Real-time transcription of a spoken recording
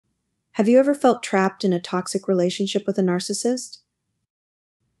Have you ever felt trapped in a toxic relationship with a narcissist?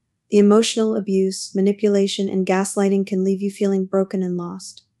 The emotional abuse, manipulation, and gaslighting can leave you feeling broken and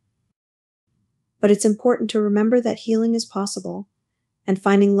lost. But it's important to remember that healing is possible, and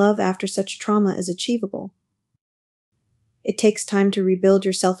finding love after such trauma is achievable. It takes time to rebuild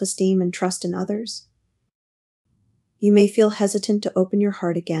your self-esteem and trust in others. You may feel hesitant to open your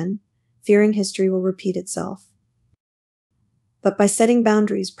heart again, fearing history will repeat itself. But by setting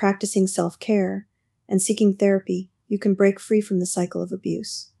boundaries, practicing self-care, and seeking therapy, you can break free from the cycle of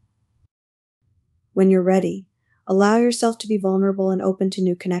abuse. When you're ready, allow yourself to be vulnerable and open to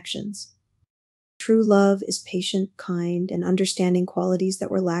new connections. True love is patient, kind, and understanding, qualities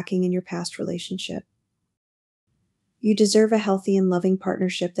that were lacking in your past relationship. You deserve a healthy and loving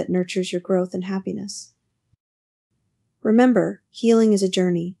partnership that nurtures your growth and happiness. Remember, healing is a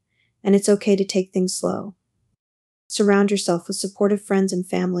journey, and it's okay to take things slow. Surround yourself with supportive friends and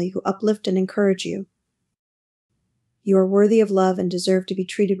family who uplift and encourage you. You are worthy of love and deserve to be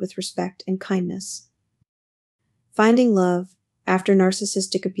treated with respect and kindness. Finding love after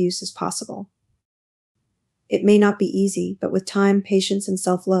narcissistic abuse is possible. It may not be easy, but with time, patience, and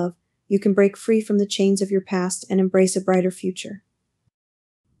self-love, you can break free from the chains of your past and embrace a brighter future.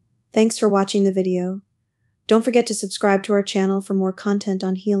 Thanks for watching the video. Don't forget to subscribe to our channel for more content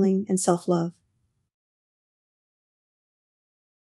on healing and self-love.